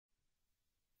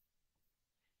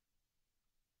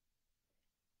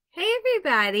Hey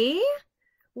everybody,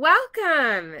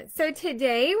 welcome. So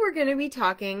today we're going to be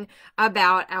talking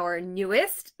about our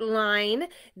newest line,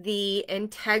 the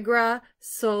Integra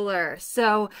Solar.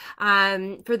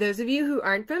 For those of you who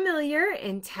aren't familiar,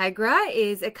 Integra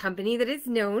is a company that is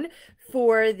known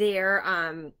for their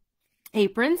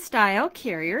apron-style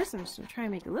carriers. I'm just going to try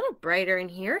and make it a little brighter in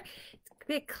here.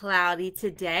 A bit cloudy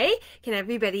today. Can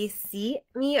everybody see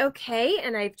me okay?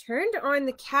 And I've turned on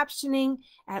the captioning,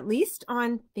 at least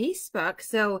on Facebook,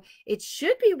 so it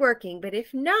should be working, but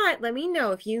if not, let me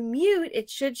know. If you mute, it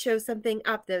should show something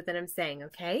up though that I'm saying,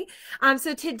 okay?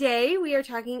 So today we are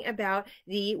talking about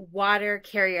the water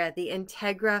carrier, the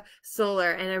Integra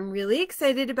Solar, and I'm really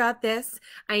excited about this.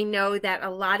 I know that a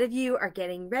lot of you are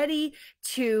getting ready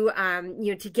to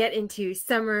to get into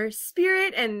summer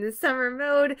spirit and the summer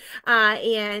mode,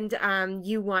 and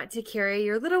you want to carry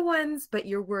your little ones, but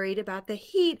you're worried about the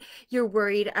heat, you're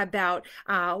worried about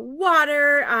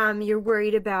water, you're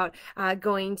worried about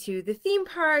going to the theme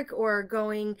park or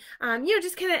going,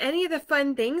 just kind of any of the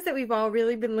fun things that we've all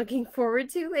really been looking forward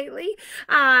to lately,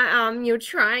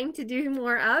 trying to do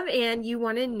more of, and you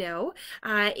want to know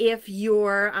if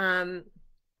your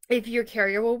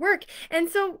carrier will work. And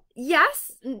so,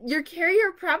 yes, your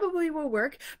carrier probably will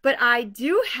work, but I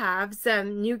do have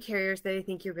some new carriers that I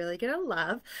think you're really going to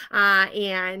love,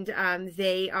 and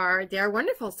they are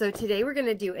wonderful. So today we're going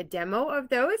to do a demo of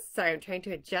those. Sorry, I'm trying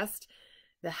to adjust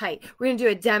the height. We're going to do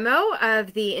a demo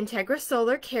of the Integra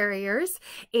Solar carriers,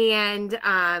 and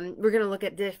we're going to look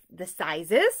at the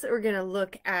sizes. We're going to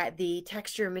look at the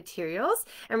texture materials,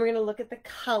 and we're going to look at the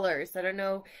colors. I don't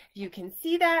know if you can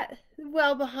see that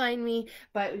well behind me,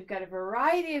 but we've got a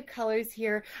variety of colors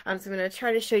here. So I'm going to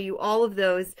try to show you all of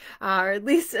those, or at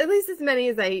least as many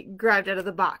as I grabbed out of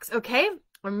the box. Okay?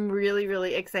 I'm really,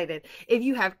 really excited. If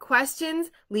you have questions,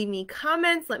 leave me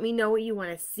comments. Let me know what you want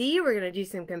to see. We're going to do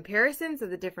some comparisons of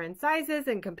the different sizes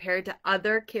and compare it to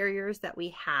other carriers that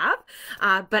we have.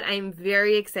 But I'm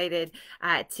very excited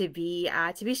to be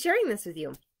sharing this with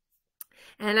you.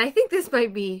 And I think this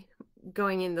might be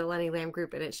going in the Lenny Lamb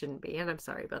group, and it shouldn't be. And I'm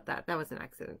sorry about that. That was an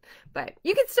accident. But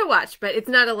you can still watch, but it's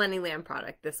not a Lenny Lamb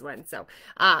product, this one. So,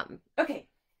 okay.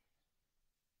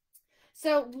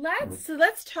 So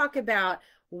let's talk about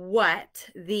what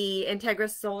the Integra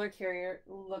Solar carrier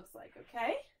looks like,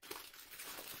 okay?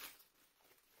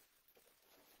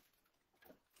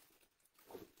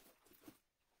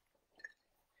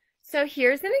 So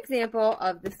here's an example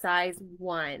of the size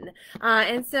 1.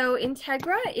 And so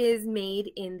Integra is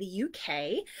made in the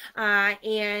UK,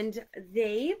 and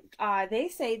they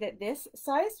say that this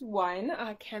size 1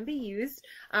 can be used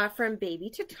from baby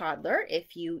to toddler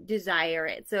if you desire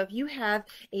it. So if you have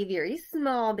a very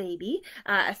small baby,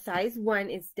 a size 1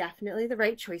 is definitely the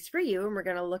right choice for you. And we're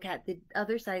going to look at the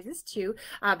other sizes too,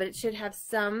 but it should have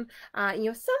some,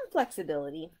 some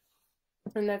flexibility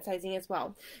and that sizing as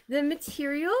well. The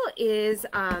material is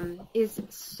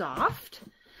soft.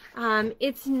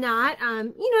 It's not,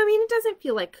 it doesn't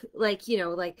feel like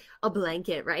a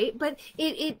blanket, right? But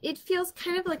it feels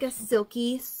kind of like a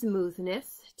silky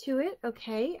smoothness to it,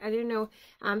 okay? I don't know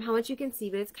how much you can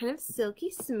see, but it's kind of silky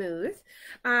smooth.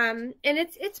 And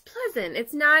it's pleasant.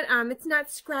 It's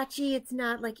not scratchy, it's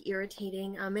not like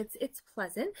irritating. It's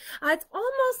pleasant. It's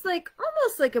almost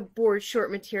like a board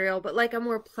short material, but like a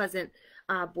more pleasant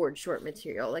board short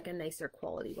material, like a nicer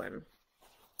quality one.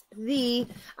 The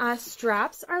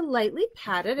straps are lightly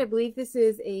padded. I believe this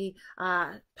is a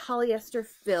polyester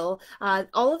fill.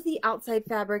 All of the outside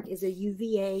fabric is a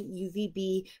UVA,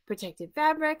 UVB protected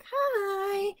fabric.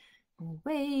 Hi,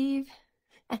 wave.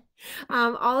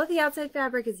 All of the outside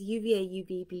fabric is UVA,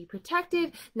 UVB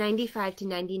protected, 95 to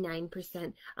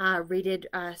 99% rated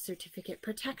certificate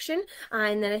protection.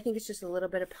 And then I think it's just a little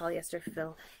bit of polyester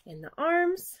fill in the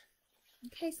arms.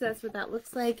 Okay, so that's what that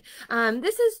looks like.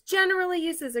 This is generally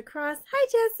used as a cross. Hi,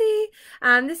 Jessie.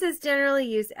 This is generally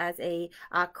used as a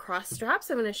cross strap,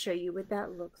 so I'm going to show you what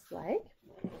that looks like.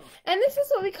 And this is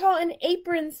what we call an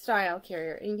apron-style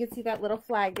carrier. And you can see that little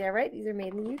flag there, right? These are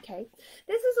made in the UK.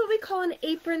 This is what we call an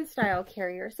apron-style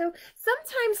carrier. So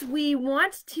sometimes we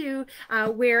want to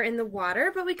wear in the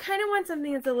water, but we kind of want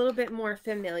something that's a little bit more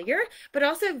familiar, but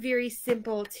also very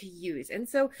simple to use. And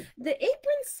so the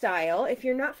apron-style, if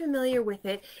you're not familiar with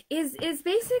it, is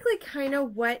basically kind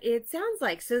of what it sounds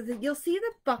like. So you'll see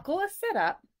the buckle is set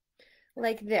up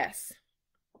like this.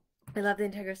 I love the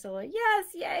Integra Solar.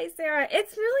 Yes, yay, Sarah.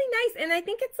 It's really nice, and I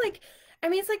think it's like,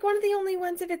 it's like one of the only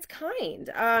ones of its kind.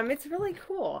 It's really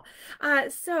cool.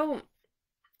 So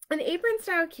an apron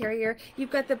style carrier, you've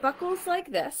got the buckles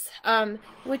like this,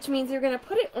 which means you're going to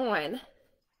put it on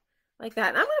like that.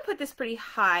 And I'm going to put this pretty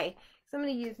high So I'm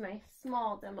going to use my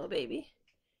small demo baby.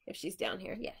 If she's down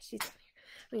here. Yeah, she's down here.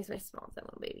 I'm going to use my small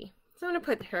demo baby. So I'm going to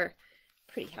put her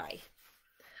pretty high.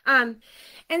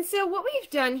 And so what we've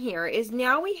done here is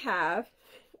now we have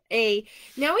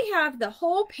the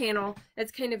whole panel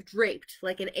that's kind of draped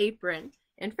like an apron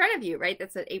in front of you, right?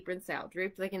 That's an apron style,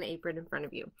 draped like an apron in front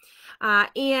of you.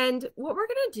 And what we're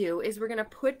going to do is we're going to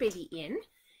put baby in,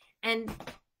 and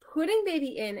putting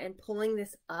baby in and pulling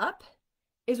this up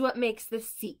is what makes the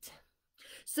seat.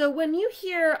 So when you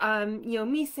hear,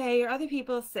 me say or other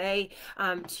people say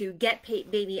to get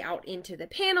baby out into the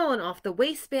panel and off the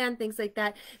waistband, things like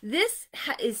that, this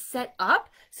is set up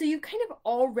so you've kind of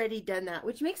already done that,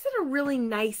 which makes it a really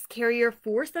nice carrier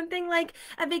for something like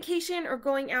a vacation or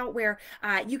going out where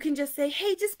you can just say,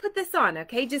 hey, just put this on,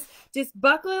 okay? Just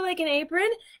buckle it like an apron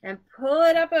and pull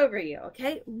it up over you,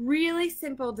 okay? Really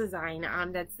simple design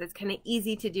that's kind of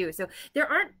easy to do. So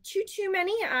there aren't too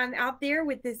many out there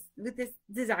with this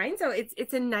design, so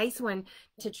it's a nice one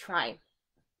to try.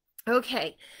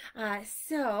 Okay,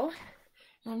 so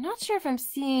I'm not sure if I'm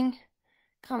seeing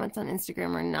comments on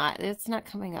Instagram or not. It's not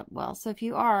coming up well, so if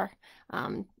you are,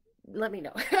 let me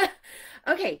know.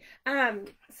 Okay,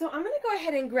 so I'm gonna go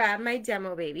ahead and grab my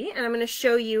demo baby, and I'm gonna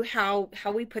show you how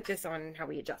we put this on and how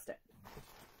we adjust it.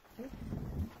 Okay.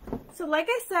 So like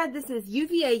I said, this is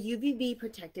UVA, UVB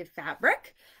protected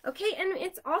fabric, okay, and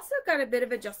it's also got a bit of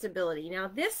adjustability. Now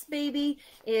this baby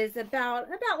is about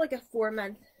like a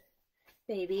 4-month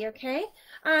baby, okay,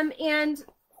 and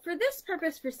for this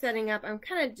purpose, for setting up, I'm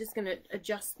kind of just going to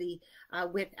adjust the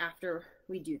width after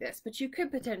we do this, but you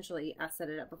could potentially set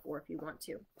it up before if you want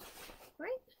to,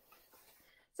 right?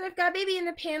 So I've got baby in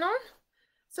the panel.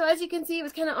 So as you can see, it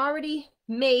was kind of already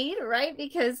made, right,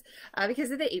 because of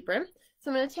the apron. So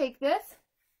I'm going to take this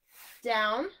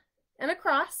down and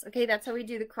across. Okay, that's how we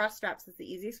do the cross straps. It's the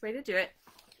easiest way to do it.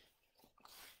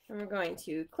 And we're going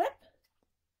to clip.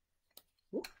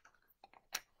 Ooh.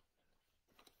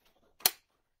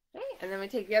 Okay, and then we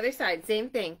take the other side. Same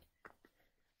thing.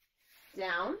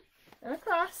 Down and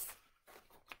across.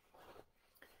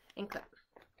 And clip.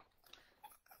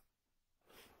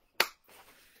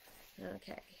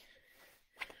 Okay.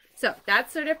 So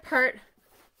that's sort of part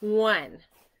 1.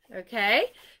 Okay,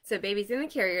 so baby's in the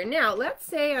carrier. Now, let's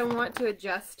say I want to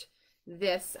adjust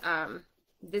this,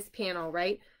 this panel,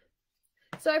 right?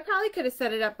 So I probably could have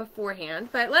set it up beforehand,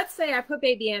 but let's say I put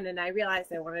baby in and I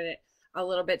realized I wanted it a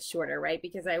little bit shorter, right?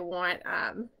 Because I want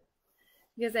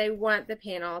the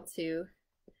panel to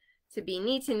be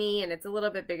knee to knee, and it's a little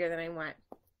bit bigger than I want.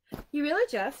 You will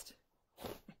adjust.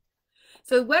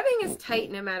 So webbing is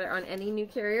tight no matter on any new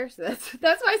carrier, so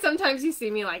that's why sometimes you see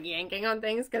me like yanking on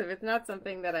things, because if it's not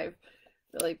something that I've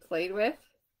really played with.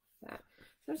 So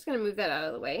I'm just going to move that out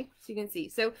of the way so you can see.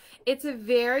 So it's a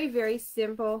very, very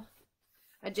simple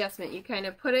adjustment. You kind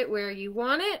of put it where you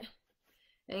want it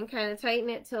and kind of tighten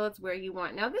it till it's where you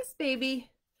want. Now this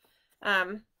baby,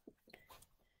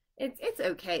 it's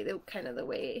okay, kind of the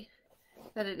way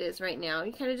that it is right now.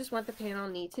 You kind of just want the panel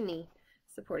knee to knee,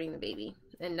 supporting the baby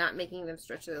and not making them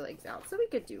stretch their legs out. So we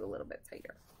could do a little bit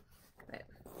tighter. But,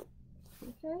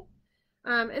 okay.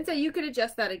 And so you could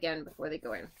adjust that again before they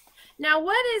go in. Now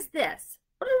what is this?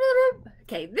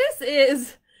 Okay, this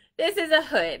is a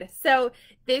hood. So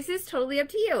this is totally up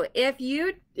to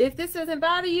you. If this doesn't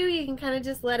bother you, you can kind of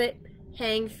just let it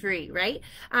hang free, right?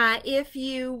 If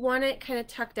you want it kind of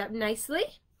tucked up nicely,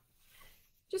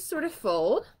 just sort of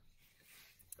fold.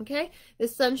 Okay,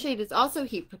 this sunshade is also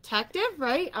heat protective,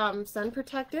 right? Sun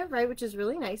protective, right? Which is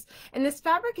really nice. And this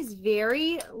fabric is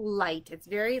very light. It's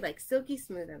very like silky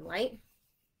smooth and light.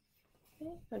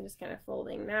 Okay, so I'm just kind of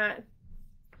folding that.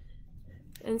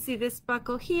 And see this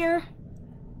buckle here?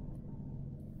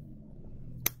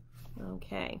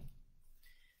 Okay.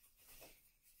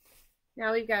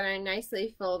 Now we've got our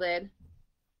nicely folded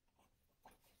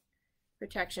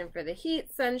protection for the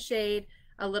heat, sunshade,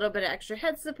 a little bit of extra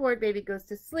head support. Baby goes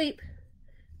to sleep.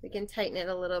 We can tighten it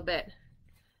a little bit,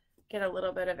 get a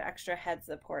little bit of extra head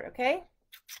support, okay?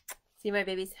 See, my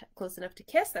baby's close enough to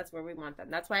kiss. That's where we want them.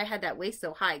 That's why I had that waist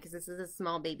so high, because this is a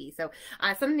small baby. So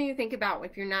something to think about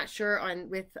if you're not sure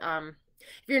if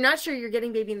you're not sure you're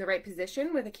getting baby in the right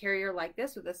position with a carrier like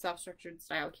this, with a soft structured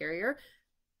style carrier.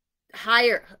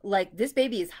 Higher, like this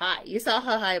baby is high. You saw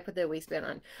how high I put the waistband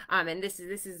on. And this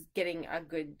is getting a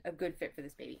good fit for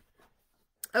this baby.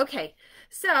 Okay,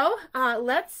 so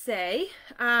let's say,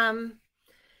 so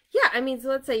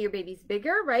let's say your baby's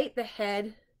bigger, right? The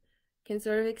head can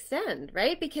sort of extend,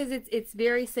 right? Because it's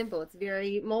very simple. It's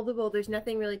very moldable. There's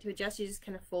nothing really to adjust. You just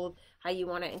kind of fold how you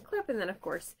want it and clip, and then of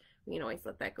course we can always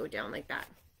let that go down like that.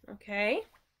 Okay.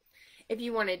 If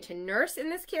you wanted to nurse in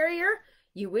this carrier,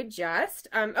 you would just,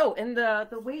 oh, and the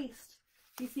waist,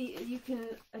 you see, you can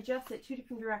adjust it 2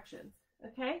 different directions.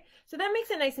 Okay, so that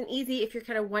makes it nice and easy if you're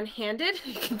kind of one-handed.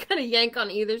 You can kind of yank on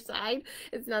either side.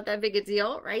 It's not that big a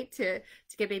deal, right, to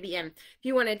get baby in. If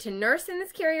you wanted to nurse in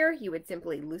this carrier, you would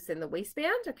simply loosen the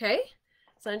waistband, okay?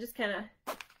 So I'm just kind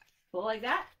of pull like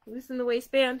that, loosen the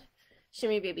waistband,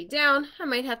 shimmy baby down. I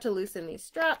might have to loosen these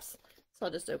straps, so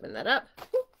I'll just open that up.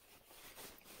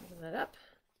 Open that up.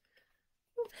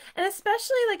 And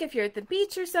especially like if you're at the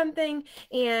beach or something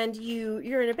and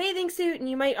you're in a bathing suit and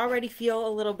you might already feel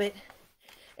a little bit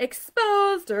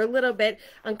exposed or a little bit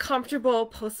uncomfortable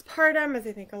postpartum, as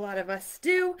I think a lot of us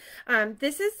do.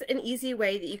 This is an easy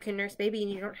way that you can nurse baby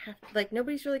and you don't have, like,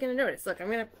 nobody's really going to notice. Look, I'm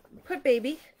going to put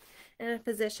baby in a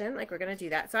position, like we're going to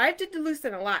do that. So I did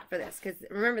loosen a lot for this because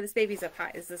remember, this baby's up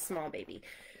high. This is a small baby.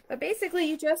 But basically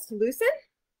you just loosen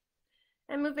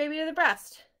and move baby to the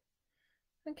breast.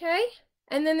 Okay?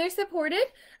 And then they're supported.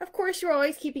 Of course, you're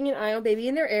always keeping an eye on baby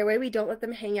in their airway. We don't let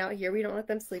them hang out here. We don't let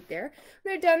them sleep there.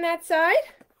 When they're done that side,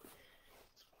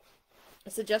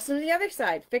 let's adjust them to the other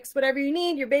side. Fix whatever you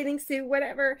need, your bathing suit,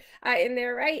 whatever, in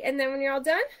there, right? And then when you're all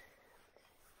done,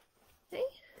 okay,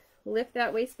 lift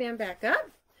that waistband back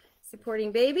up,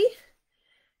 supporting baby.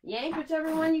 Yank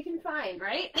whichever one you can find,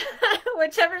 right?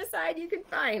 Whichever side you can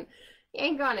find.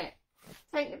 Yank on it.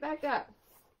 Tighten it back up.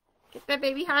 Get that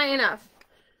baby high enough.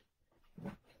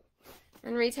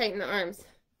 And retighten the arms.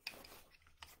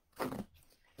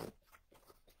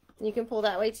 You can pull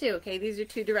that way too, okay? These are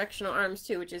 2 directional arms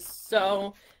too, which is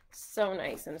so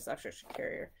nice in a suction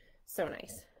carrier. So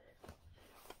nice.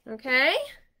 Okay?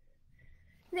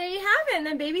 There you have it. And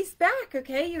then baby's back,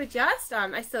 okay? You adjust.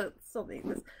 I still need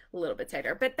this a little bit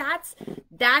tighter, but that's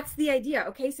the idea,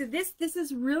 okay? So this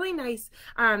is really nice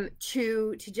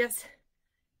to just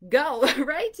go,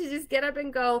 right? To just get up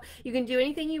and go. You can do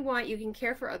anything you want. You can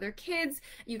care for other kids.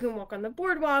 You can walk on the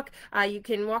boardwalk. You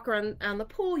can walk around on the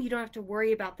pool. You don't have to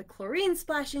worry about the chlorine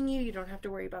splashing you. You don't have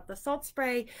to worry about the salt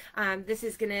spray. This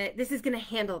is gonna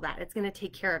handle that. It's gonna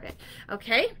take care of it.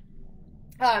 Okay.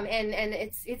 And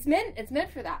it's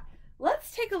meant for that.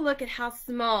 Let's take a look at how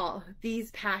small these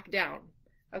pack down.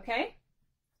 Okay.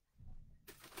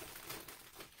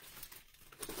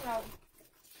 So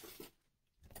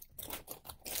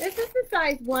this is the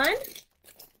size 1,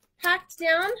 packed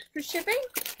down for shipping.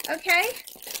 Okay,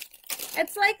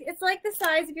 it's like the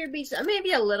size of your beach,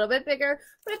 maybe a little bit bigger,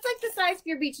 but it's like the size of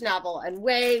your beach novel and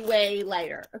way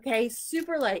lighter. Okay,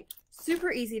 super light,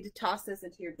 super easy to toss this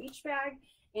into your beach bag,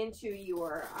 into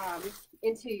your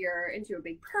into a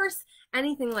big purse,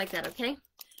 anything like that. Okay,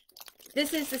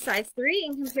 this is the size 3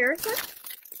 in comparison.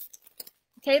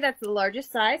 Okay, that's the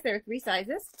largest size. There are 3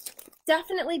 sizes.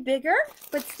 Definitely bigger,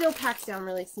 but still packs down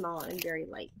really small and very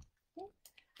light. Okay.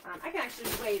 I can actually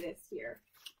weigh this here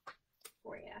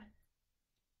for you,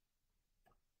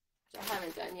 which I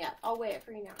haven't done yet. I'll weigh it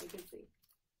for you now. You can see.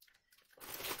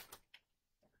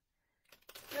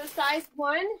 So size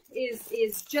 1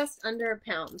 is just under a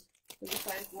pound. So the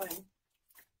size 1.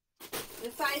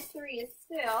 The size 3 is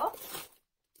still,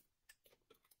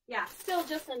 yeah, still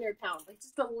just under a pound, like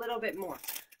just a little bit more.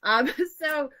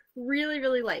 So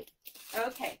really light.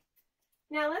 Okay,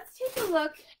 now let's take a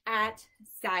look at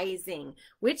sizing.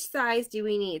 Which size do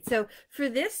we need? So for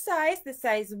this size, the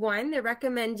size 1, they're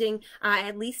recommending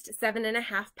at least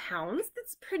 7.5 pounds.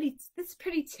 That's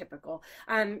pretty typical.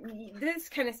 This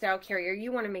kind of style carrier,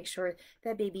 you want to make sure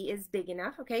that baby is big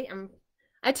enough. Okay,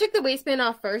 I took the waistband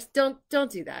off first. Don't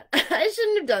do that. I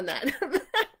shouldn't have done that.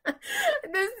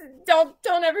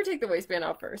 Don't ever take the waistband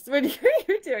off first when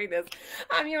you're doing this.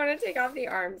 You want to take off the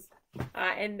arms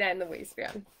and then the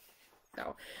waistband.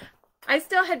 So I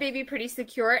still had baby pretty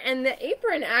secure, and the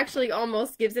apron actually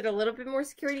almost gives it a little bit more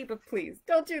security, but please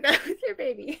don't do that with your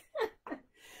baby.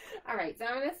 All right, so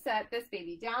I'm going to set this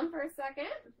baby down for a second.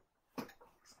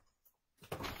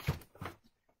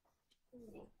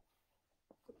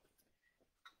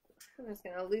 I'm just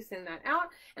going to loosen that out,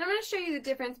 and I'm going to show you the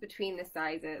difference between the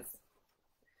sizes.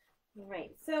 All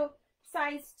right, so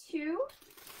size 2,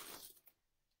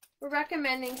 we're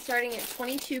recommending starting at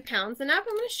 22 pounds and up.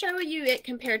 I'm going to show you it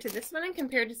compared to this one and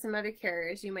compared to some other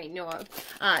carriers you might know of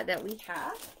that we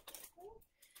have.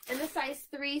 And the size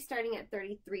 3 starting at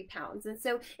 33 pounds. And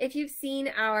so if you've seen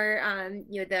our,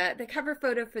 the cover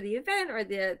photo for the event, or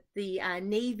the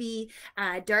navy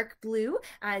dark blue,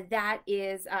 that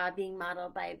is being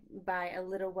modeled by a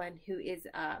little one who is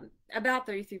about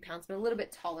 33 pounds, but a little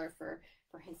bit taller for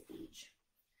his age.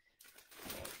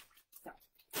 Okay, so.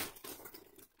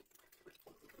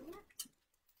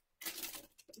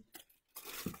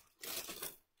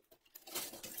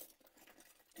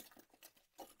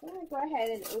 I'm going to go ahead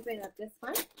and open up this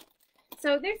one.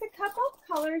 So there's a couple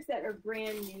colors that are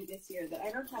brand new this year that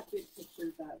I don't have good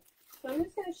pictures of. So I'm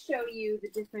just going to show you the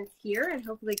difference here and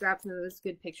hopefully grab some of those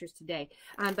good pictures today.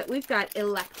 But we've got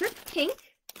electric pink,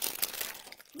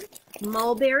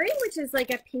 mulberry, which is like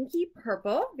a pinky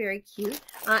purple, very cute,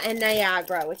 and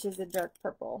Niagara, which is a dark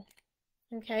purple.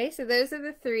 Okay, so those are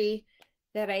the three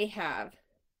that I have.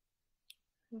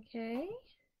 Okay,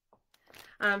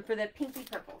 for the pinky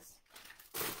purples.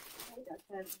 Okay,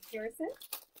 that's a comparison.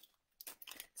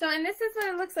 So, and this is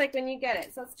what it looks like when you get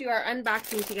it. So let's do our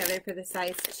unboxing together for the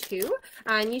size 2.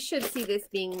 And you should see this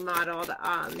being modeled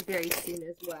very soon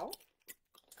as well.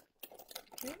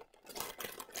 Okay.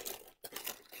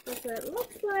 That's what it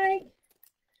looks like.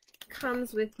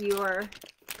 Comes with your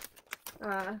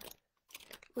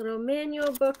little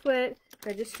manual booklet,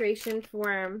 registration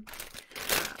form.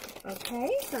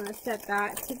 Okay, so I'm going to set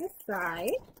that to the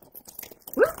side.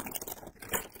 Whoop.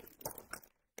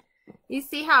 You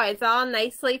see how it's all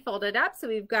nicely folded up. So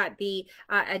we've got the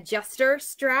adjuster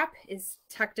strap is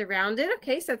tucked around it.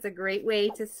 Okay, so it's a great way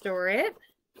to store it.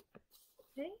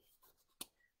 Okay,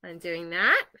 I'm doing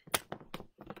that.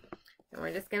 And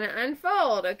we're just going to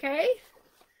unfold, okay?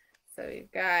 So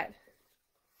we've got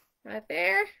right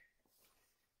there.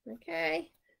 Okay,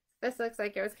 this looks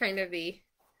like it was kind of the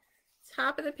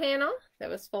top of the panel that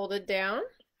was folded down.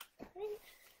 Okay.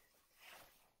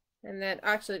 And then,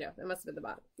 actually, no, it must have been the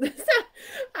bottom.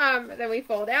 So, then we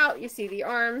fold out. You see the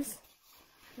arms.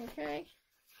 Okay.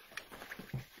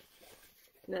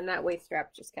 And then that waist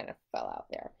strap just kind of fell out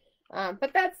there.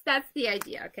 But that's the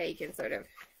idea. Okay, you can sort of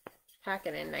pack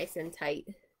it in nice and tight.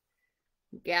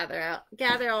 Gather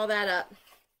all that up.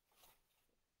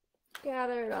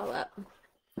 Gather it all up.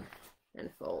 And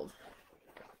fold.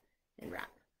 And wrap.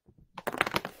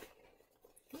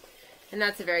 And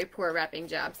that's a very poor wrapping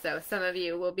job, so some of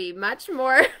you will be much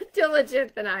more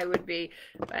diligent than I would be,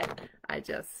 but I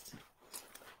don't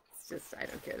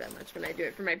care that much when I do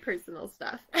it for my personal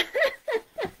stuff.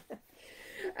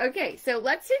 Okay, so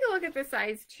let's take a look at the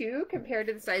size 2 compared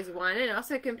to the size 1 and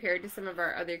also compared to some of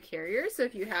our other carriers. So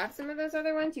if you have some of those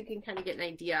other ones, you can kind of get an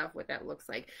idea of what that looks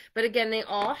like. But again, they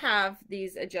all have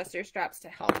these adjuster straps to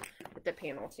help with the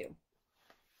panel too.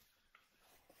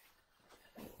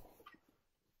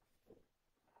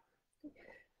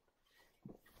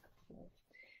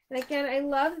 And again, I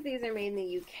love that these are made in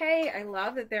the UK. I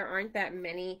love that there aren't that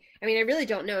many. I mean, I really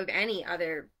don't know of any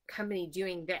other company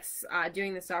doing this,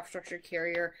 doing the soft structure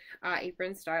carrier,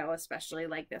 apron style, especially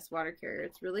like this water carrier.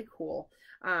 It's really cool.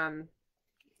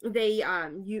 They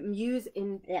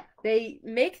they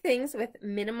make things with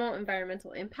minimal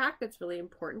environmental impact. That's really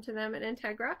important to them at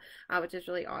Integra, which is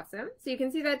really awesome. So you can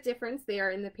see that difference there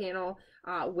in the panel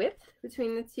width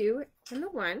between the 2 and the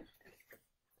 1.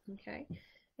 Okay,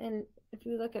 and if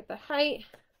you look at the height,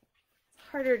 it's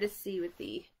harder to see with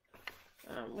the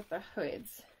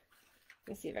hoods. Let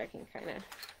me see if I can kind of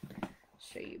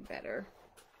show you better.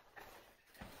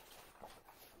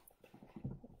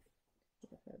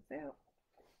 Out.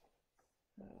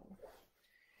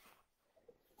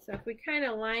 So if we kind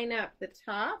of line up the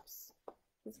tops,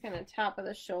 this kind of top of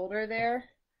the shoulder there,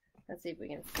 let's see if we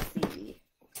can see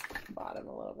the bottom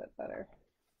a little bit better.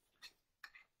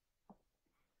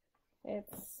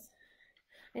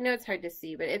 I know it's hard to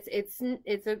see, but it's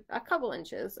a couple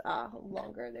inches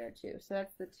longer there too. So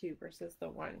that's the 2 versus the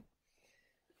 1.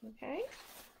 Okay.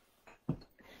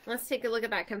 Let's take a look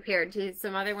at that compared to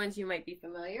some other ones you might be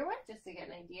familiar with, just to get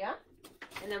an idea.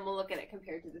 And then we'll look at it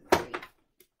compared to the 3.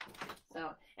 So,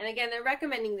 and again, they're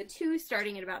recommending the 2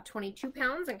 starting at about 22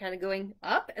 pounds and kind of going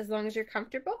up as long as you're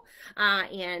comfortable,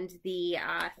 and the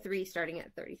 3 starting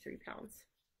at 33 pounds.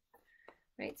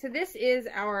 Right, so this is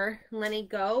our Lenny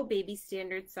Go baby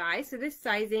standard size. So this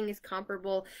sizing is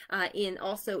comparable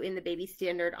also in the baby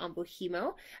standard on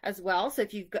Bohemo as well. So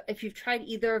if you've tried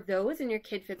either of those and your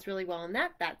kid fits really well in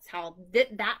that, that's how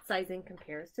that sizing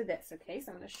compares to this. Okay,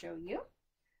 so I'm going to show you.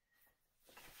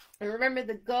 And remember,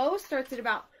 the Go starts at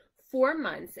about 4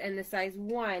 months, and the size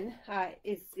 1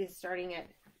 is starting at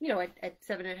at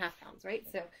 7.5 pounds. Right,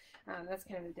 so that's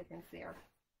kind of the difference there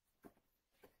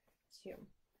too.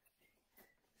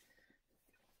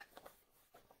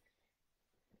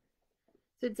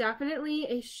 So definitely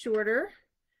a shorter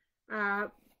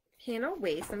panel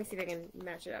waist. Let me see if I can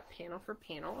match it up panel for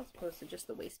panel as opposed to just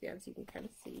the waistband so you can kind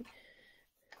of see.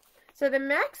 So the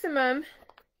maximum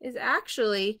is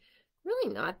actually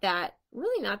really not that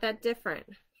different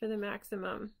for the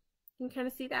maximum. You can kind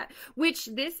of see that, which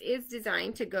this is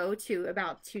designed to go to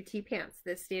about 2T pants,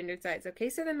 this standard size.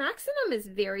 Okay, so the maximum is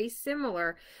very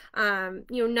similar.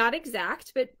 Not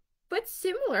exact, but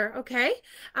similar. Okay.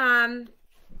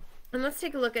 And let's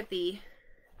take a look at the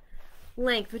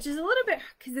length, which is a little bit,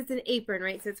 because it's an apron,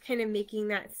 right? So it's kind of making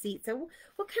that seat. So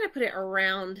we'll kind of put it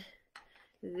around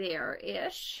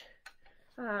there-ish.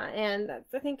 And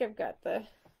that's, I think I've got the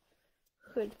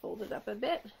hood folded up a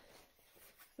bit.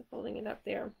 So folding it up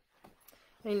there.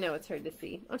 I know it's hard to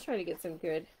see. I'll try to get some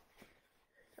good,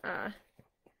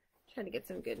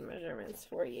 measurements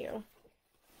for you.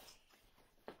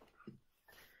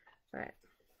 But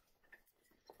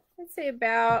I'd say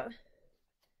about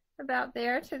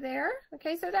there to there.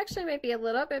 Okay, so it actually might be a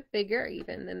little bit bigger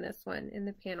even than this one in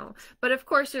the panel. But of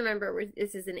course, remember,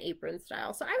 this is an apron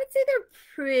style. So I would say they're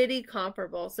pretty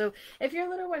comparable. So if your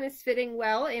little one is fitting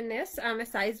well in this, a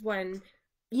size 1,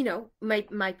 you know,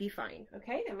 might be fine.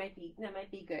 Okay, that might be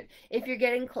good. If you're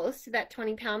getting close to that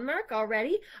 20-pound mark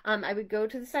already, I would go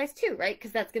to the size 2, right?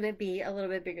 Because that's going to be a little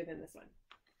bit bigger than this one.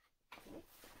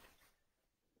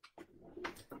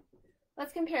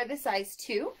 Let's compare the size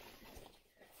 2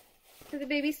 to the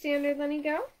baby standard Lenny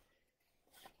Go,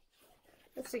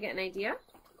 just to get an idea.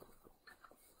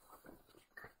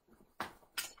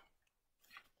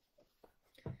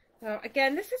 So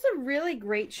again, this is a really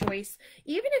great choice,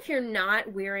 even if you're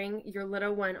not wearing your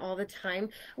little one all the time.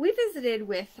 We visited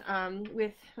with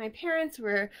my parents,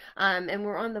 and we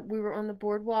were on the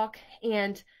boardwalk,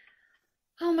 and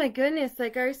oh my goodness,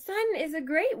 like our son is a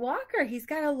great walker. He's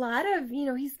got a lot of,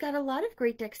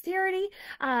 great dexterity,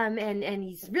 and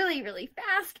he's really, really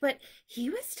fast, but he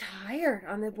was tired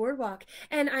on the boardwalk.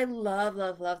 And I love,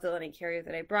 love, love the Lenny carrier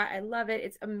that I brought. I love it.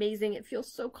 It's amazing. It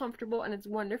feels so comfortable and it's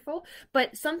wonderful.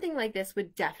 But something like this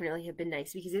would definitely have been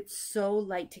nice because it's so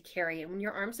light to carry. And when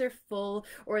your arms are full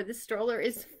or the stroller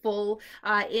is full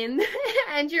and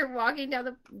you're walking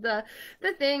down the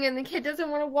thing and the kid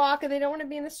doesn't want to walk and they don't want to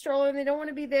be in the stroller and they don't want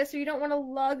to be this, or you don't want to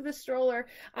lug the stroller.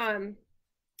 I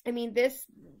mean, this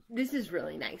is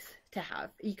really nice to have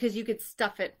because you could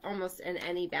stuff it almost in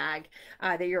any bag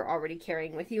that you're already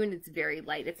carrying with you, and it's very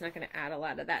light. It's not going to add a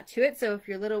lot of that to it. So if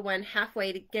your little one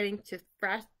halfway to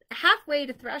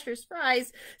Thrasher's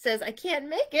Fries says, I can't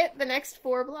make it the next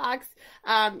 4 blocks,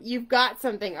 you've got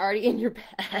something already in your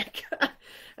bag.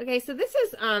 Okay, so this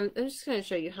is, I'm just going to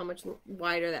show you how much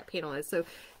wider that panel is. So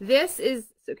this is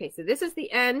the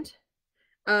end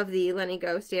of the Lenny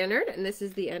Go standard, and this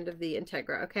is the end of the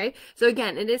Integra. Okay, so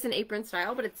again, it is an apron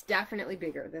style, but it's definitely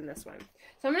bigger than this one.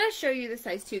 So I'm going to show you the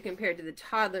size 2 compared to the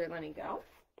toddler Lenny Go.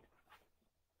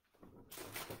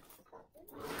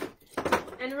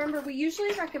 And remember, we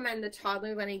usually recommend the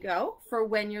toddler Lenny Go for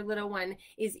when your little one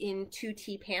is in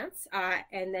 2T pants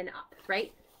and then up,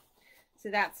 right?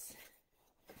 So that's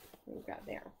what we've got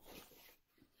there.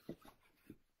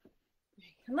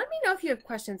 And let me know if you have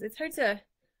questions. It's hard to...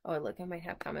 Oh, look, I might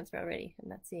have comments already. I'm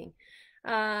not seeing.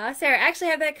 Sarah, I actually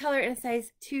have that color in a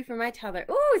size 2 for my toddler.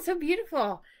 Oh, it's so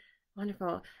beautiful.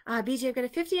 Wonderful. BJ, I've got a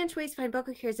 50-inch waist. Find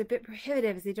buckle care is a bit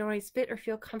prohibitive as they don't always fit or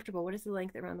feel comfortable. What is the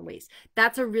length around the waist?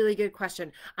 That's a really good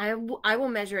question. I will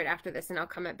measure it after this, and I'll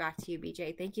come back to you,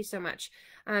 BJ. Thank you so much.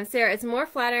 Sarah, it's more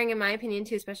flattering in my opinion,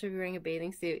 too, especially if you're wearing a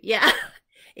bathing suit. Yeah,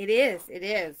 it is. It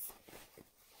is.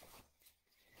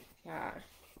 Yeah.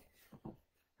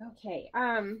 Okay.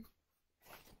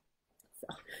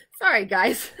 Sorry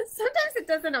guys, sometimes it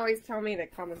doesn't always tell me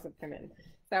that comments have come in,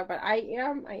 so but I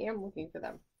am looking for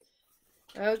them.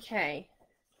 Okay,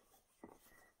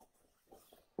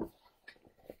 let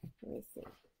me see.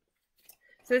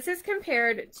 So this is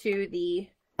compared to the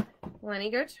Lenny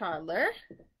Go toddler.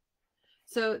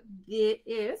 So it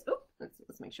is, oh,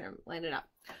 let's make sure I'm lining it up.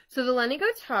 So the Lenny Go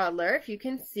toddler, if you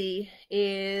can see,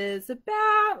 is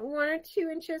about 1 or 2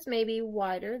 inches maybe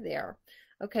wider there.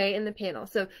 Okay, in the panel.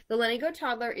 So the Lenny Go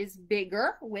toddler is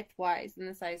bigger width-wise than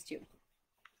the size 2.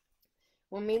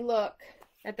 When we look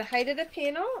at the height of the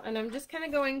panel, and I'm just kind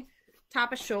of going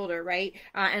top of shoulder, right?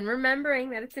 And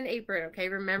remembering that it's an apron, okay?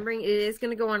 Remembering it is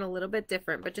going to go on a little bit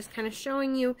different, but just kind of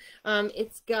showing you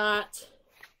it's got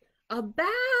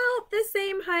about the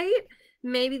same height.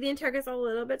 Maybe the Integra is a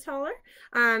little bit taller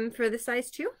for the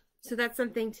size 2. So that's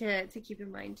something to keep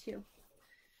in mind too.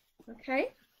 Okay.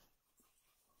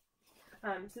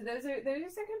 So those are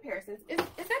some comparisons. Is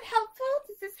that helpful?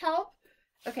 Does this help?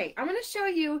 Okay, I'm going to show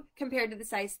you compared to the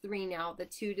size 3 now, the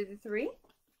 2 to the 3.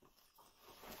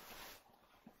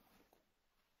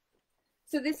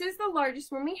 So this is the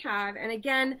largest one we have, and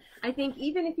again, I think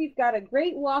even if you've got a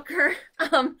great walker,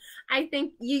 I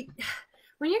think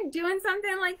when you're doing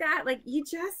something like that, like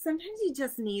sometimes you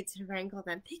just need to wrangle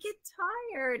them. They get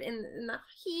tired in the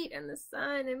heat and the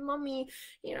sun, and mommy,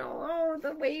 oh,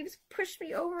 the waves push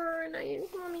me over, and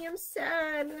mommy, I'm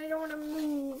sad, and I don't want to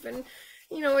move, and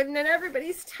you know, and then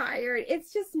everybody's tired.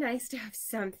 It's just nice to have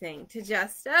something to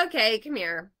just, okay, come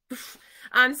here.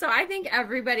 So I think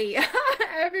everybody,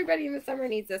 everybody in the summer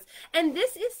needs this. And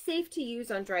this is safe to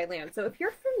use on dry land. So if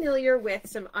you're familiar with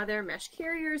some other mesh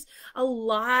carriers, a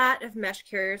lot of mesh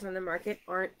carriers on the market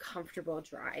aren't comfortable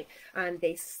dry.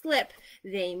 They slip,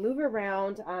 they move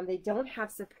around, they don't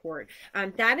have support.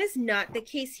 That is not the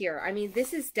case here. I mean,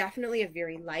 this is definitely a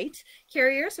very light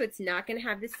carrier, so it's not going to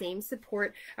have the same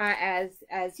support as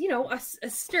you know, a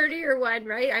sturdier one,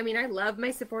 right? I mean, I love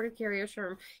my supportive carriers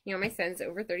from, you know, my son's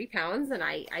over 30 pounds, and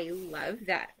I love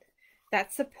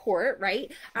that support,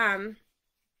 right?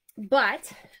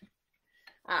 But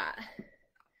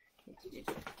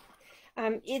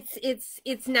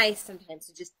it's nice sometimes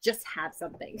to just have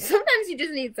something. Sometimes you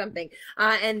just need something,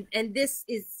 and this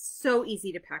is so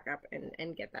easy to pack up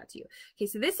and get that to you. Okay,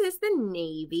 so this is the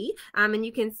navy, and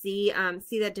you can see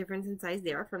that difference in size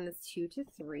there from this 2 to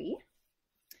 3,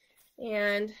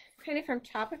 and kind of from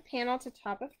top of panel to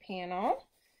top of panel.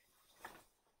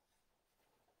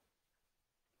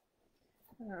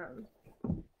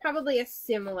 Probably a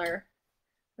similar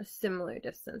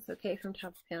distance, okay, from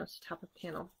top of panel to top of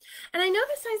panel. And I know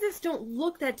the sizes don't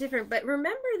look that different, but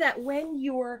remember that when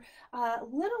your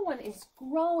little one is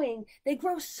growing, they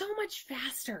grow so much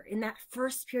faster in that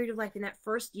first period of life, in that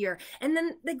first year. And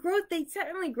then they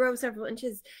certainly grow several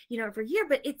inches, you know, every year,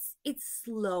 but it's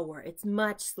slower. It's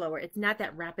much slower. It's not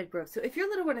that rapid growth. So if your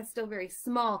little one is still very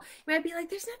small, you might be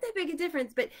like, there's not that big a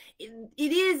difference, but it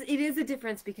is a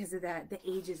difference because of the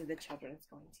ages of the children it's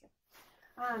going to.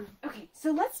 Okay, so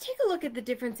let's take a look at the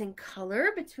difference in color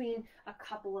between a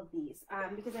couple of these,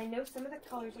 because I know some of the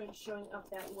colors aren't showing up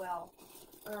that well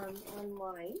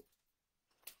online.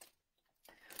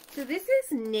 So this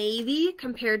is navy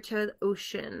compared to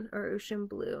ocean or ocean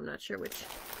blue. I'm not sure which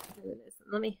it is.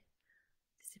 Let me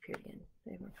disappear again.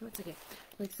 It's okay.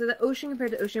 Like, so the ocean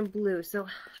compared to ocean blue. So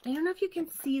I don't know if you can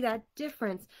see that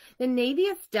difference. The navy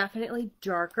is definitely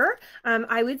darker.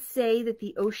 I would say that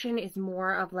the ocean is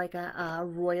more of like a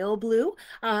royal blue.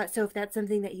 So if that's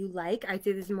something that you like, I'd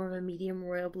say this is more of a medium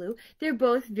royal blue. They're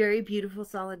both very beautiful,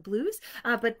 solid blues.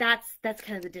 But that's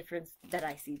kind of the difference that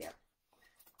I see there.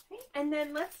 Okay, and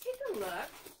then let's take a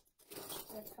look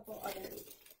at a couple others.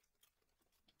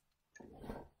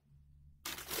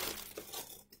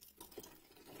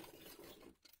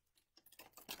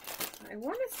 I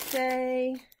want to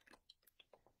say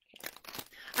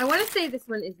this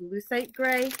one is lucite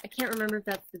gray. I can't remember if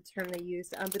that's the term they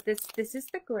used, but this is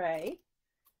the gray.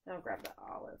 I'll grab the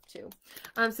olive too.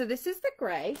 So this is the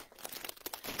gray.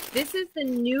 This is the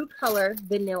new color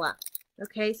vanilla.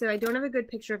 Okay, so I don't have a good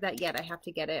picture of that yet. I have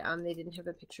to get it. They didn't have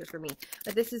a picture for me.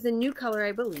 But this is a new color,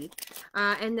 I believe.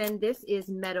 And then this is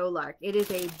Meadowlark. It is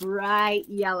a bright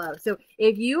yellow. So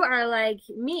if you are like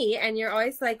me and you're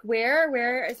always like,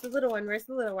 where is the little one? Where's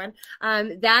the little one?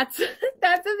 That's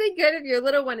something good if your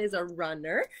little one is a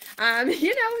runner.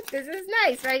 You know, this is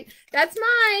nice, right? That's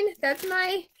mine. That's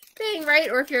my thing,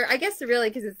 right? Or if you're, I guess really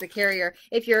because it's the carrier,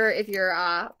 if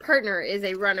your partner is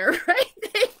a runner, right?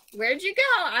 Where'd you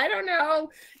go? I don't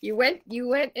know. You went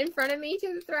in front of me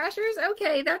to the thrashers?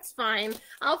 Okay, that's fine.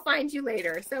 I'll find you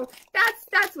later. So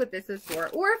that's what this is for.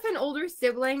 Or if an older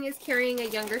sibling is carrying a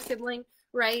younger sibling,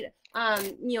 right?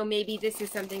 You know, maybe this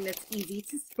is something that's easy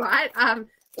to spot.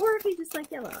 Or if you just like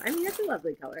yellow. I mean, that's a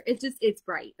lovely color. It's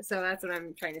bright. So that's what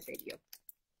I'm trying to say to you.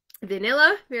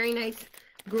 Vanilla, very nice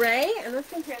gray. And let's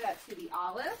compare that to the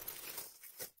olive.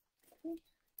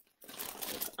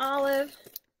 Olive.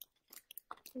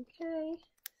 Okay,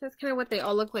 so that's kind of what they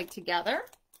all look like together.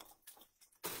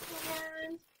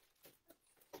 And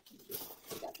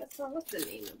got this one. What's the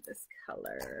name of this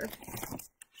color? Let's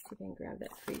see if I can grab that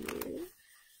for you.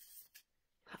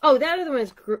 Oh, that other one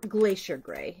is Glacier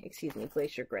Gray. Excuse me,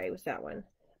 Glacier Gray was that one.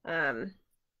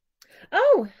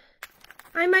 Oh,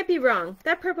 I might be wrong.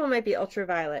 That purple might be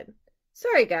ultraviolet.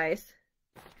 Sorry, guys.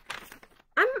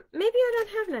 Maybe I don't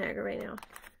have Niagara right now.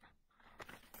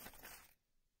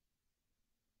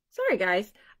 Sorry,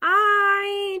 guys.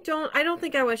 I don't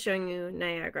think I was showing you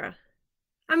Niagara.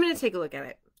 I'm going to take a look at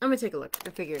it. I'm going to take a look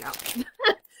and figure it out.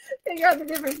 Figure out the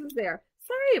differences there.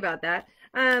 Sorry about that.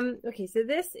 Okay, so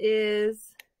this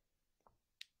is,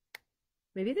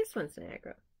 maybe this one's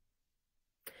Niagara.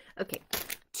 Okay,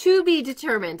 to be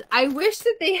determined. I wish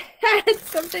that they had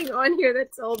something on here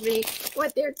that told me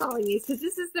what they're calling these, because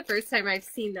this is the first time I've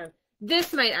seen them.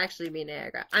 This might actually be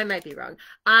Niagara. I might be wrong.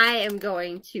 I am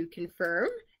going to confirm.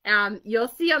 You'll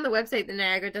see on the website the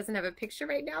Niagara doesn't have a picture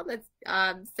right now. That's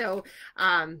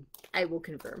I will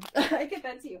confirm. I get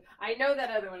that to you. I know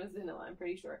that other one is vanilla, I'm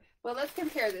pretty sure. Well, let's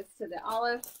compare this to the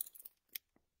olive.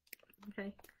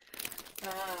 Okay.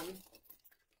 Um,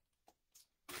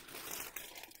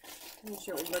 I'm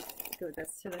sure we look go with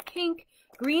this to the pink.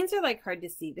 Greens are like hard to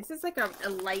see. This is like a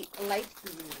light green.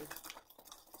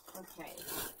 Okay.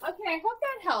 Okay, I hope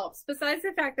that helps. Besides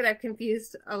the fact that I've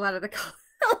confused a lot of the colors.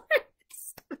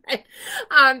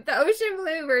 The ocean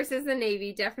blue versus the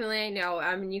navy, definitely I know.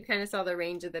 And you kind of saw the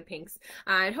range of the pinks.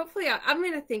 And hopefully I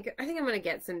think I'm gonna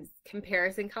get some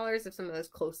comparison colors of some of those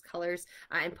close colors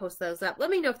and post those up. Let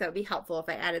me know if that would be helpful if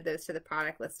I added those to the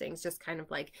product listings, just kind of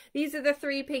like these are the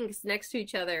 3 pinks next to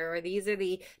each other, or these are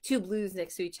the 2 blues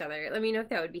next to each other. Let me know if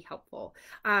that would be helpful.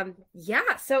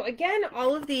 Yeah, so again,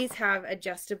 all of these have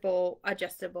adjustable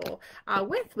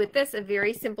width. With this, a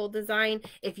very simple design.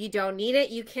 If you don't need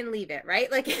it, you can leave it,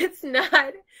 right? Like it's not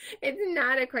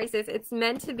a crisis. It's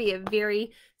meant to be a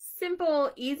very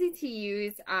simple, easy to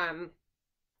use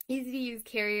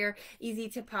carrier, easy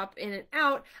to pop in and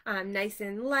out, nice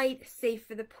and light, safe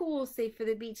for the pool, safe for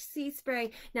the beach sea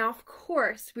spray. Now, of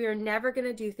course, we are never going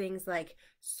to do things like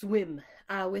swim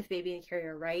with baby and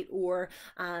carrier, right? Or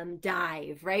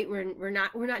dive, right? We're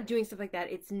not doing stuff like that.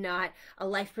 It's not a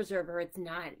life preserver. It's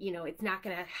not, it's not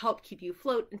going to help keep you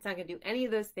afloat. It's not going to do any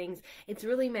of those things. It's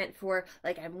really meant for,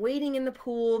 like, I'm waiting in the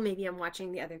pool. Maybe I'm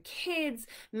watching the other kids.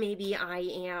 Maybe I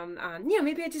am,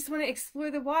 maybe I just want to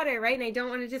explore the water, right? And I don't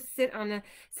want to just sit on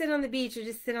the beach or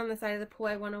just sit on the side of the pool.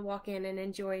 I want to walk in and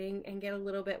enjoy and get a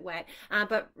little bit wet.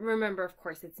 But remember, of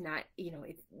course, it's not,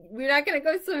 we're not going to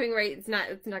go swimming, right? It's not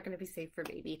going to be safe for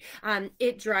baby.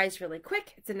 It dries really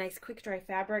quick. It's a nice quick dry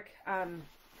fabric.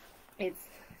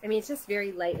 It's just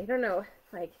very light. I don't know,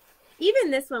 like even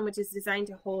this one, which is designed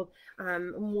to hold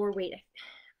more weight,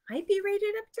 might be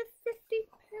rated up to 50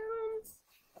 pounds.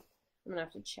 I'm gonna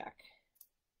have to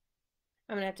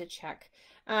check.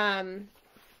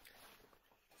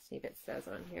 See if it says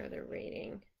on here the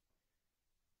rating.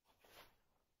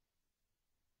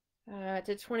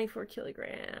 To 24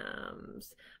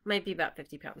 kilograms, might be about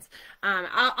 50 pounds.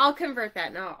 I'll convert that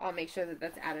and I'll make sure that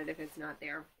that's added if it's not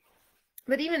there.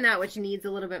 But even that, which needs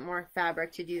a little bit more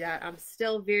fabric to do that,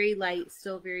 still very light,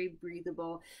 still very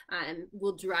breathable, and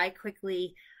will dry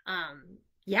quickly.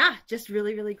 Yeah, just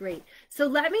really, really great. So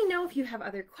let me know if you have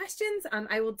other questions.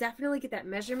 I will definitely get that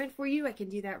measurement for you. I can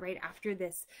do that right after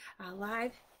this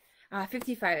live.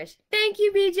 55-ish. Thank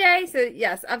you, BJ. So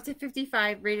yes, up to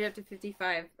 55, rated up to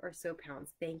 55 or so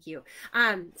pounds. Thank you.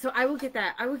 So I will get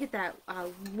that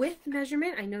width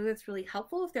measurement. I know that's really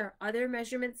helpful. If there are other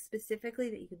measurements specifically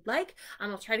that you would like,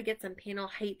 I'll try to get some panel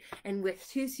height and width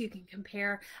too, so you can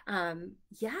compare.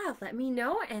 Yeah, let me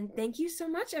know. And thank you so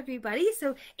much, everybody.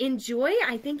 So enjoy.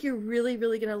 I think you're really,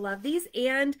 really going to love these.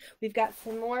 And we've got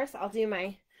some more, so I'll do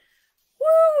my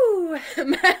woo.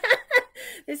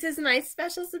 This is my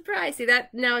special surprise. See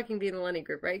that? Now I can be in the Lenny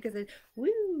group, right? Because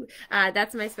woo.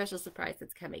 That's my special surprise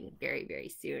that's coming very, very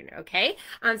soon. Okay.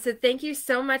 So thank you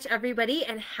so much, everybody,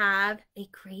 and have a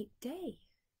great day.